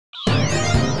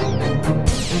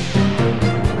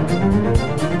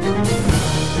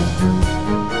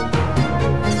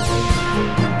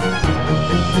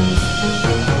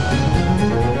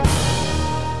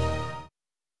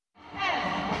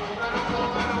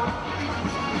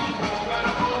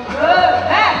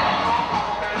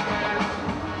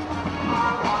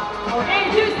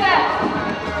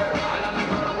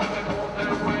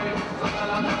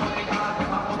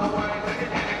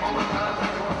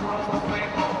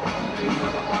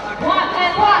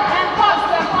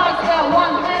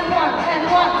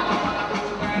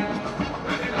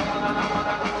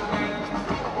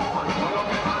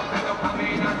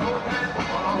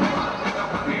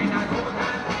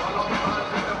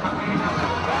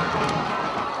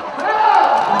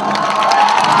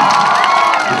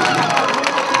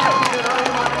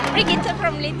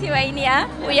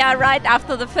we are right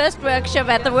after the first workshop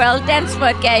at the World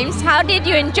DanceSport Games. How did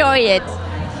you enjoy it?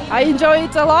 I enjoy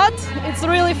it a lot. It's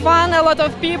really fun. A lot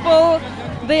of people,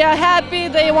 they are happy,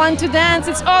 they want to dance.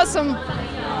 It's awesome.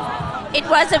 It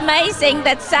was amazing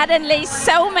that suddenly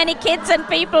so many kids and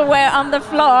people were on the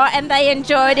floor and they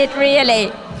enjoyed it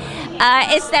really.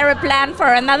 Is there a plan for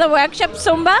another workshop,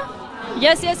 Zumba?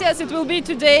 Yes, it will be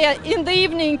today in the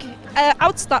evening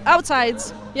outside.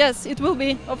 Yes, it will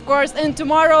be, of course. And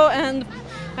tomorrow and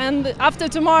after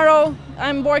tomorrow,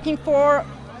 I'm working for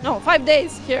 5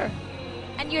 days here.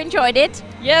 And you enjoyed it?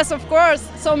 Yes, of course.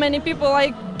 So many people,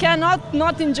 I cannot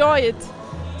not enjoy it.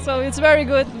 So it's very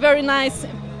good, very nice.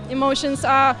 Emotions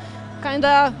are kind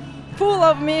of full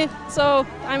of me, so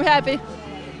I'm happy.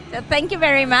 So thank you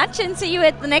very much and see you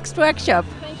at the next workshop.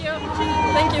 Thank you.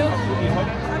 Thank you.